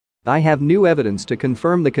I have new evidence to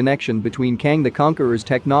confirm the connection between Kang the Conqueror's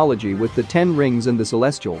technology with the Ten Rings and the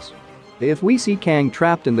Celestials. If we see Kang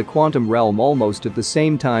trapped in the quantum realm almost at the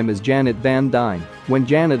same time as Janet Van Dyne, when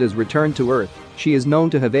Janet is returned to Earth, she is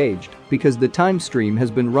known to have aged because the time stream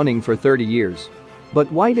has been running for 30 years.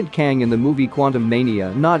 But why did Kang in the movie Quantum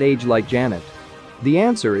Mania not age like Janet? The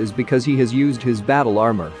answer is because he has used his battle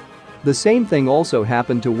armor. The same thing also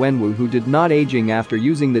happened to Wenwu, who did not aging after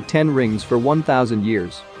using the 10 rings for 1,000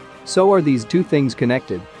 years. So are these two things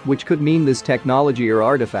connected, which could mean this technology or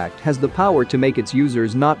artifact has the power to make its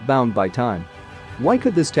users not bound by time. Why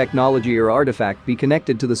could this technology or artifact be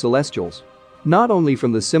connected to the Celestials? Not only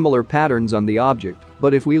from the similar patterns on the object,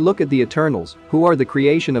 but if we look at the Eternals, who are the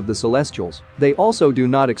creation of the Celestials, they also do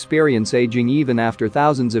not experience aging even after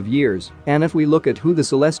thousands of years, and if we look at who the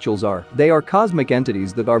Celestials are, they are cosmic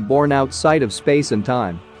entities that are born outside of space and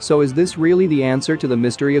time. So is this really the answer to the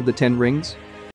mystery of the Ten Rings?